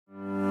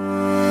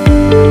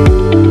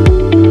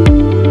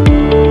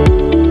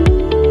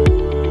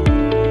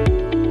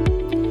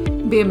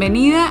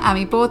a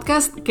mi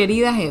podcast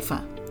Querida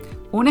Jefa,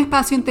 un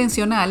espacio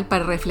intencional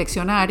para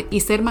reflexionar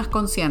y ser más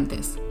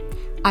conscientes.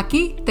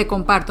 Aquí te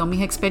comparto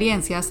mis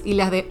experiencias y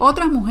las de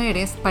otras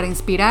mujeres para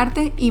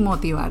inspirarte y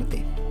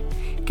motivarte.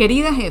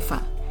 Querida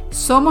Jefa,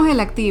 somos el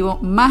activo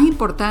más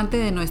importante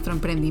de nuestro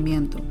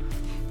emprendimiento.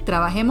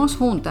 Trabajemos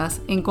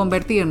juntas en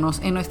convertirnos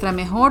en nuestra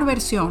mejor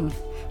versión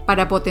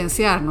para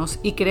potenciarnos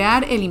y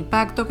crear el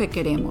impacto que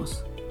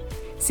queremos.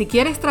 Si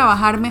quieres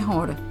trabajar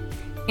mejor,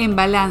 en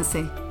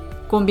balance,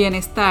 con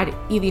bienestar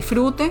y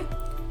disfrute,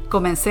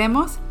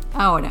 comencemos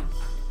ahora.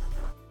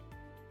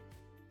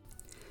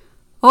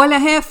 Hola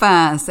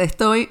jefas,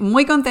 estoy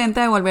muy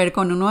contenta de volver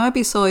con un nuevo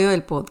episodio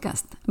del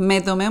podcast.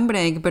 Me tomé un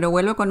break, pero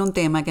vuelvo con un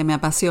tema que me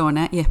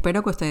apasiona y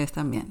espero que ustedes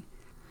también.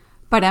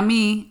 Para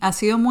mí ha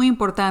sido muy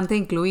importante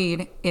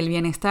incluir el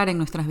bienestar en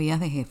nuestras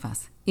vidas de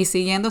jefas y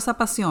siguiendo esa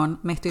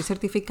pasión me estoy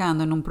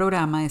certificando en un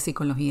programa de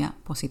psicología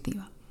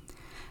positiva.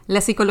 La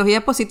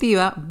psicología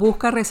positiva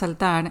busca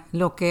resaltar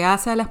lo que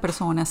hace a las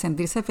personas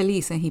sentirse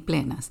felices y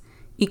plenas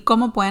y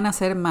cómo pueden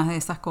hacer más de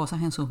esas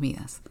cosas en sus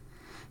vidas.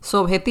 Su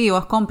objetivo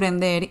es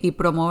comprender y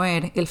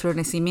promover el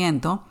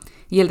florecimiento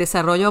y el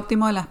desarrollo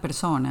óptimo de las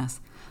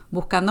personas,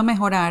 buscando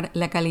mejorar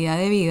la calidad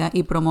de vida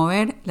y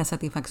promover la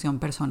satisfacción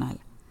personal.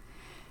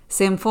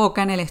 Se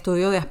enfoca en el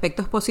estudio de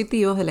aspectos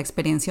positivos de la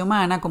experiencia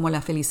humana como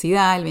la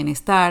felicidad, el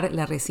bienestar,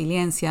 la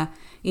resiliencia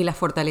y las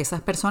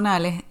fortalezas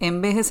personales en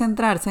vez de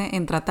centrarse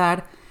en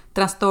tratar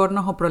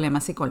trastornos o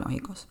problemas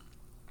psicológicos.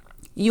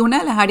 Y una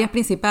de las áreas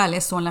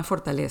principales son las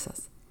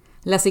fortalezas.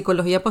 La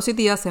psicología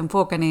positiva se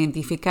enfoca en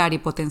identificar y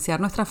potenciar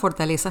nuestras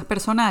fortalezas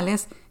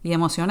personales y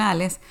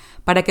emocionales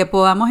para que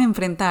podamos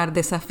enfrentar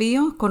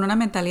desafíos con una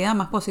mentalidad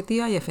más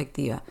positiva y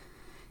efectiva.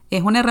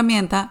 Es una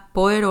herramienta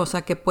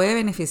poderosa que puede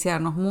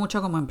beneficiarnos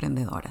mucho como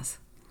emprendedoras.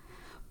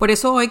 Por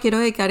eso hoy quiero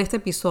dedicar este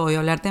episodio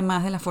a hablarte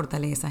más de las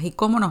fortalezas y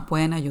cómo nos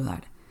pueden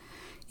ayudar.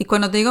 Y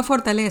cuando te digo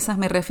fortalezas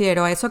me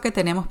refiero a eso que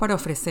tenemos para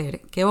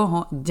ofrecer, que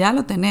ojo, ya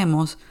lo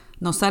tenemos,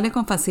 nos sale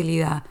con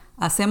facilidad,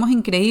 hacemos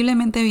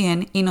increíblemente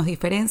bien y nos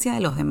diferencia de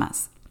los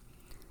demás.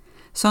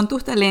 Son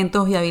tus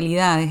talentos y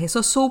habilidades,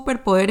 esos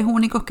superpoderes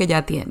únicos que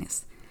ya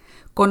tienes.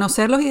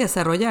 Conocerlos y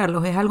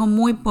desarrollarlos es algo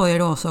muy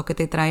poderoso que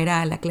te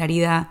traerá la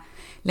claridad,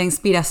 la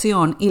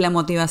inspiración y la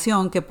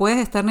motivación que puedes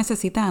estar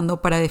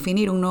necesitando para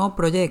definir un nuevo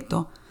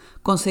proyecto,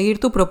 conseguir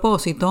tu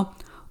propósito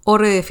o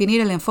redefinir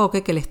el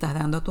enfoque que le estás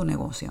dando a tu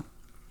negocio.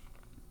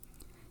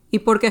 ¿Y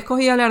por qué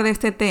escogí hablar de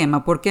este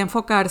tema? ¿Por qué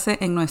enfocarse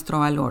en nuestro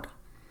valor?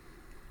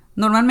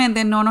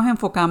 Normalmente no nos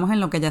enfocamos en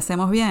lo que ya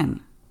hacemos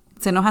bien.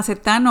 Se nos hace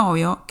tan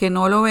obvio que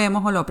no lo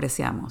vemos o lo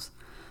apreciamos.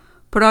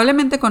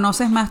 Probablemente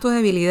conoces más tus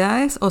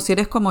debilidades o si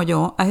eres como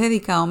yo, has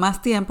dedicado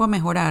más tiempo a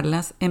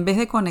mejorarlas en vez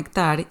de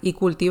conectar y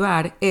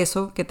cultivar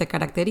eso que te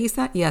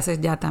caracteriza y haces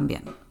ya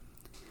también.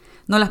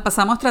 Nos las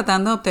pasamos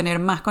tratando de obtener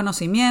más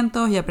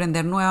conocimientos y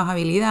aprender nuevas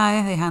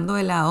habilidades, dejando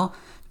de lado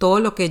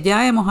todo lo que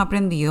ya hemos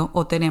aprendido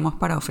o tenemos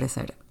para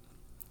ofrecer.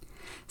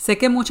 Sé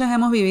que muchas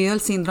hemos vivido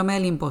el síndrome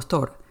del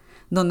impostor,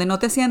 donde no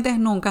te sientes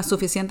nunca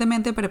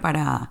suficientemente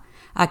preparada,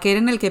 aquel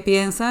en el que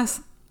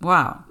piensas,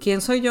 wow, ¿quién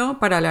soy yo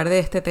para hablar de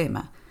este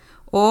tema?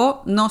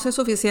 O no sé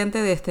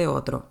suficiente de este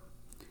otro.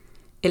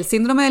 El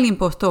síndrome del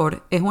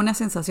impostor es una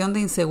sensación de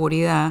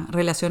inseguridad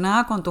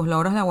relacionada con tus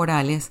logros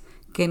laborales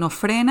que nos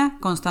frena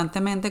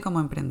constantemente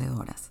como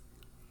emprendedoras.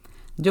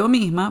 Yo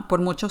misma,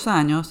 por muchos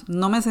años,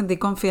 no me sentí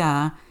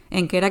confiada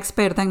en que era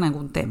experta en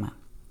algún tema.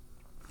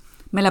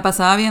 Me la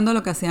pasaba viendo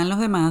lo que hacían los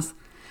demás,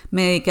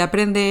 me dediqué a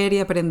aprender y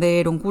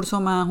aprender, un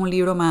curso más, un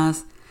libro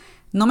más.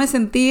 No me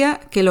sentía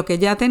que lo que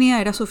ya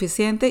tenía era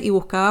suficiente y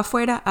buscaba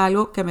afuera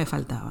algo que me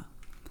faltaba.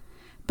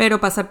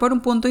 Pero pasar por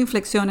un punto de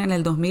inflexión en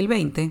el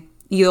 2020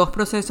 y 2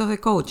 procesos de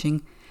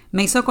coaching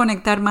me hizo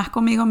conectar más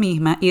conmigo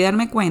misma y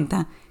darme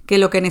cuenta que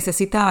lo que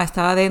necesitaba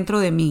estaba dentro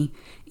de mí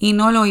y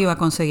no lo iba a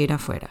conseguir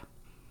afuera.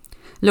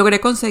 Logré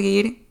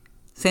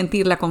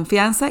sentir la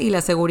confianza y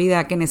la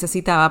seguridad que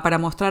necesitaba para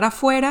mostrar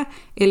afuera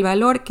el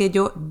valor que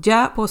yo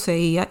ya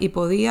poseía y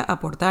podía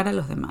aportar a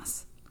los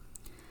demás.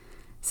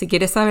 Si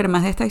quieres saber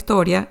más de esta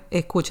historia,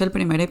 escucha el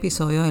primer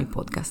episodio del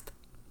podcast.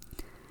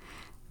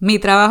 Mi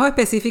trabajo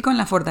específico en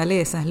las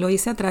fortalezas lo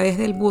hice a través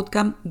del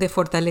bootcamp de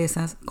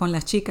fortalezas con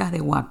las chicas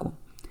de Waku.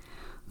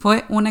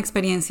 Fue una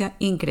experiencia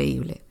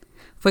increíble.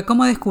 Fue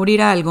como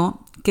descubrir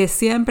algo que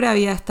siempre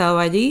había estado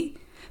allí,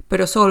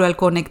 pero solo al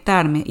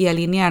conectarme y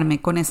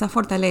alinearme con esas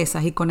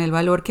fortalezas y con el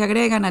valor que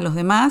agregan a los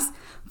demás,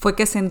 fue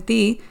que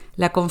sentí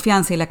la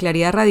confianza y la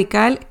claridad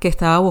radical que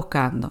estaba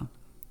buscando.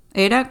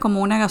 Era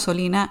como una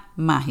gasolina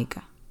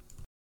mágica.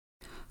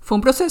 Fue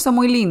un proceso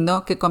muy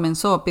lindo que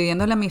comenzó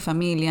pidiéndole a mi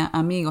familia,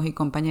 amigos y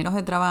compañeros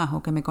de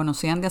trabajo que me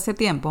conocían de hace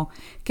tiempo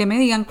que me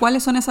digan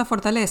cuáles son esas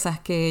fortalezas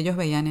que ellos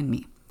veían en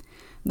mí.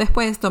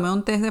 Después tomé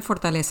un test de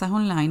fortalezas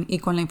online y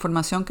con la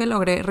información que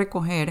logré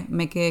recoger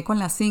me quedé con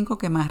las 5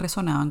 que más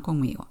resonaban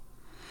conmigo.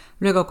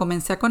 Luego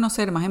comencé a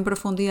conocer más en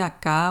profundidad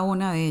cada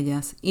una de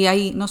ellas y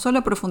ahí no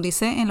solo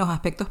profundicé en los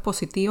aspectos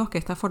positivos que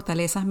estas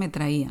fortalezas me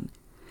traían,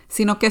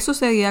 sino qué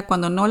sucedía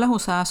cuando no las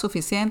usaba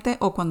suficiente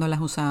o cuando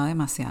las usaba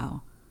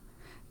demasiado.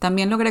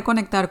 También logré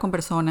conectar con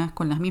personas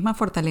con las mismas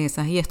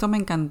fortalezas y esto me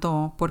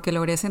encantó porque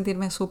logré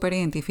sentirme súper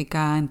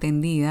identificada,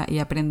 entendida y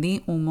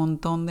aprendí un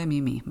montón de mí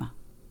misma.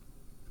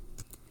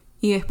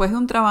 Y después de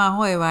un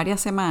trabajo de varias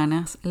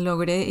semanas,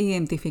 logré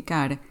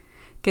identificar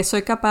que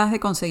soy capaz de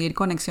conseguir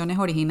conexiones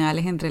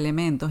originales entre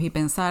elementos y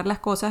pensar las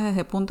cosas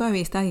desde puntos de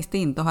vista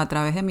distintos a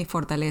través de mis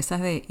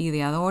fortalezas de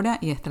ideadora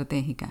y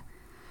estratégica.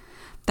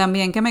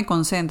 También que me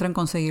concentro en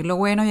conseguir lo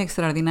bueno y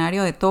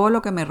extraordinario de todo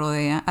lo que me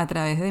rodea a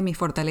través de mi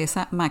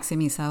fortaleza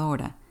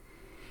maximizadora.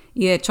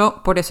 Y de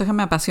hecho, por eso es que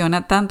me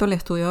apasiona tanto el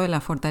estudio de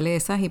las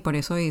fortalezas y por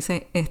eso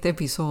hice este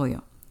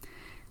episodio.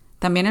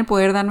 También el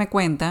poder darme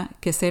cuenta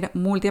que ser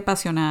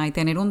multiapasionada y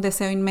tener un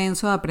deseo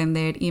inmenso de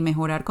aprender y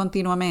mejorar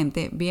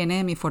continuamente viene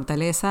de mi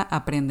fortaleza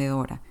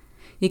aprendedora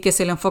y que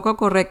si lo enfoco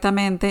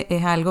correctamente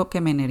es algo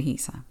que me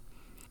energiza.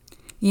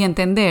 Y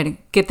entender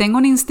que tengo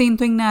un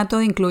instinto innato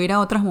de incluir a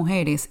otras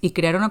mujeres y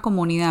crear una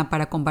comunidad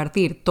para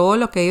compartir todo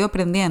lo que he ido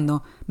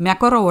aprendiendo me ha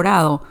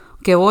corroborado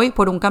que voy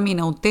por un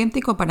camino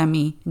auténtico para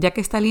mí, ya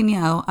que está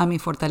alineado a mi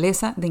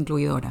fortaleza de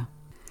incluidora.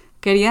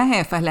 Queridas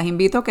jefas, las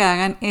invito a que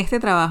hagan este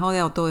trabajo de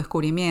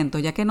autodescubrimiento,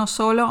 ya que no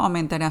solo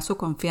aumentará su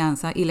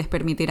confianza y les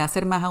permitirá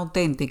ser más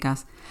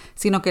auténticas,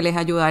 sino que les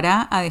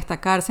ayudará a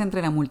destacarse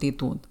entre la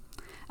multitud.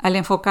 Al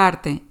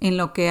enfocarte en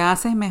lo que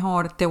haces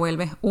mejor, te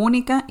vuelves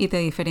única y te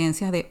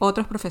diferencias de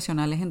otros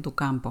profesionales en tu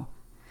campo.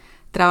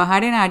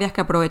 Trabajar en áreas que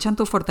aprovechan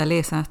tus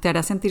fortalezas te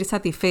hará sentir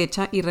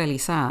satisfecha y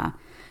realizada,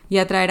 y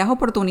atraerás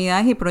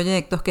oportunidades y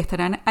proyectos que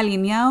estarán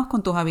alineados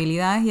con tus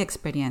habilidades y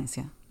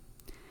experiencia.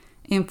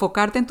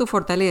 Enfocarte en tus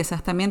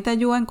fortalezas también te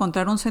ayuda a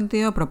encontrar un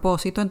sentido de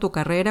propósito en tu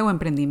carrera o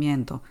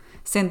emprendimiento.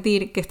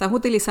 Sentir que estás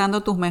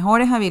utilizando tus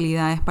mejores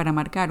habilidades para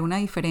marcar una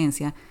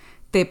diferencia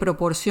te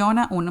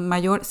proporciona un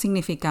mayor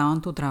significado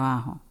en tu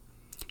trabajo.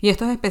 Y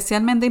esto es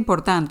especialmente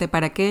importante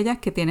para aquellas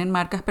que tienen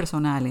marcas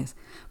personales,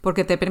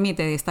 porque te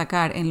permite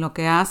destacar en lo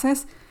que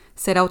haces,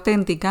 ser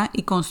auténtica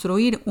y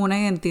construir una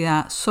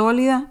identidad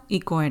sólida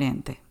y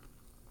coherente.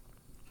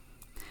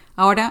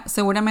 Ahora,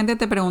 seguramente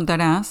te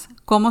preguntarás,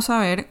 ¿cómo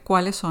saber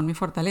cuáles son mis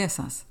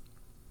fortalezas?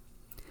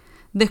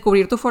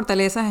 Descubrir tus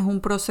fortalezas es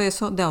un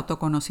proceso de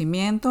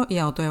autoconocimiento y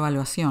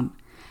autoevaluación.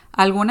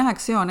 Algunas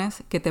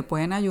acciones que te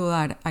pueden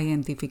ayudar a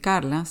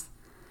identificarlas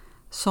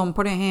son,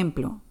 por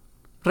ejemplo,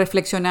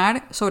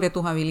 reflexionar sobre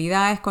tus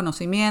habilidades,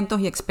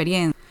 conocimientos y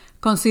experiencias.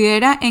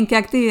 Considera en qué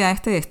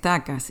actividades te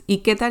destacas y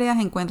qué tareas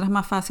encuentras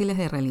más fáciles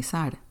de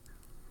realizar.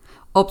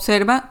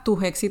 Observa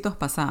tus éxitos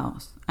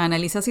pasados.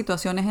 Analiza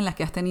situaciones en las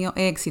que has tenido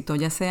éxito,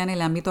 ya sea en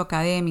el ámbito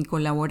académico,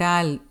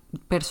 laboral,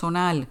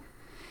 personal.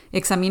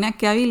 Examina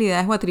qué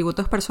habilidades o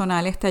atributos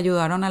personales te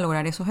ayudaron a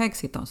lograr esos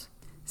éxitos.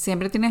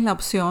 Siempre tienes la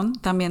opción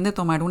también de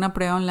tomar una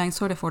prueba online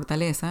sobre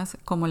fortalezas,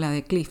 como la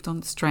de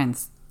Clifton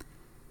Strengths.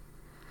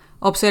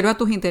 Observa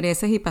tus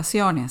intereses y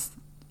pasiones.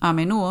 A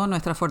menudo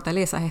nuestras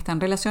fortalezas están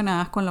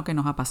relacionadas con lo que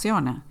nos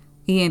apasiona.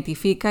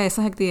 Identifica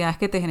esas actividades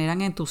que te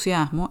generan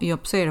entusiasmo y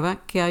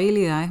observa qué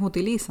habilidades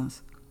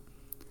utilizas.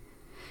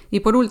 Y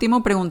por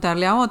último,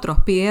 preguntarle a otros.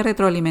 Pide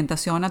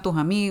retroalimentación a tus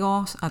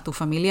amigos, a tus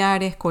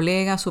familiares,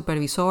 colegas,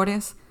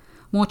 supervisores.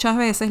 Muchas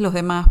veces los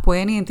demás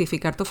pueden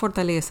identificar tus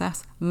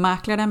fortalezas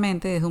más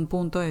claramente desde un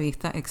punto de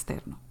vista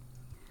externo.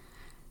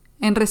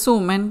 En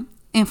resumen,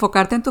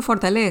 enfocarte en tus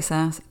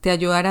fortalezas te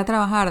ayudará a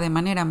trabajar de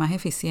manera más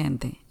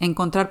eficiente,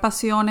 encontrar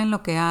pasión en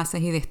lo que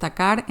haces y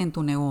destacar en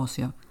tu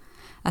negocio.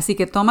 Así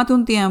que tómate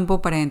un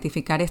tiempo para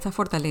identificar estas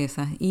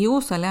fortalezas y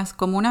úsalas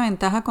como una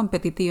ventaja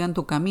competitiva en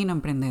tu camino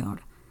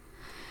emprendedor.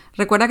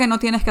 Recuerda que no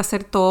tienes que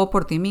hacer todo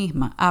por ti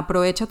misma.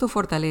 Aprovecha tus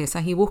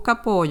fortalezas y busca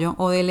apoyo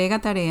o delega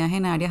tareas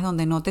en áreas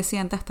donde no te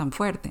sientas tan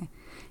fuerte.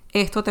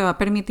 Esto te va a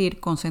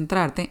permitir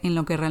concentrarte en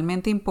lo que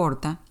realmente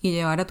importa y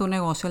llevar a tu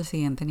negocio al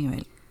siguiente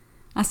nivel.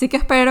 Así que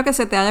espero que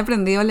se te haya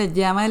prendido la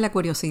llama de la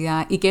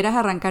curiosidad y quieras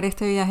arrancar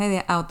este viaje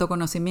de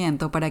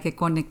autoconocimiento para que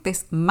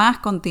conectes más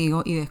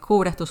contigo y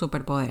descubras tus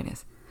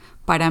superpoderes.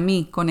 Para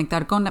mí,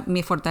 conectar con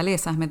mis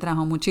fortalezas me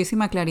trajo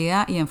muchísima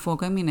claridad y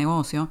enfoque en mi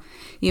negocio,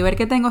 y ver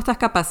que tengo estas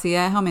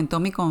capacidades aumentó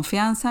mi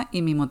confianza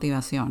y mi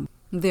motivación.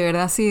 De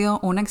verdad ha sido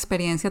una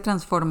experiencia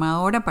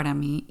transformadora para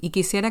mí y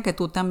quisiera que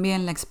tú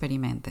también la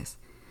experimentes.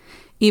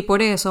 Y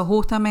por eso,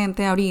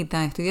 justamente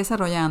ahorita estoy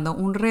desarrollando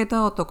un reto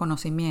de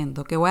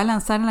autoconocimiento que voy a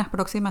lanzar en las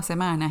próximas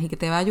semanas y que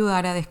te va a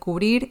ayudar a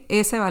descubrir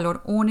ese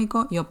valor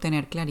único y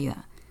obtener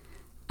claridad.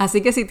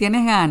 Así que si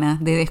tienes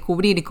ganas de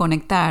descubrir y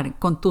conectar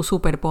con tus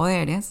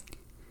superpoderes,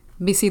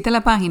 visita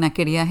la página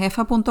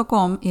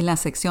queridajefa.com y en la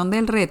sección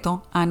del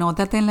reto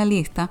anótate en la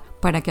lista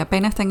para que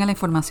apenas tenga la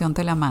información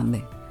te la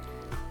mande.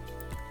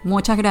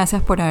 Muchas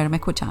gracias por haberme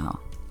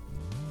escuchado.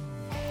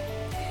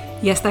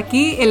 Y hasta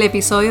aquí el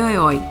episodio de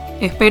hoy.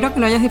 Espero que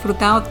lo hayas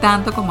disfrutado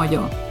tanto como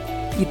yo.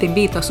 Y te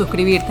invito a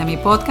suscribirte a mi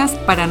podcast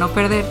para no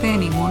perderte de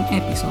ningún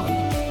episodio.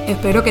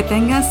 Espero que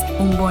tengas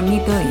un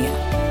bonito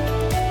día.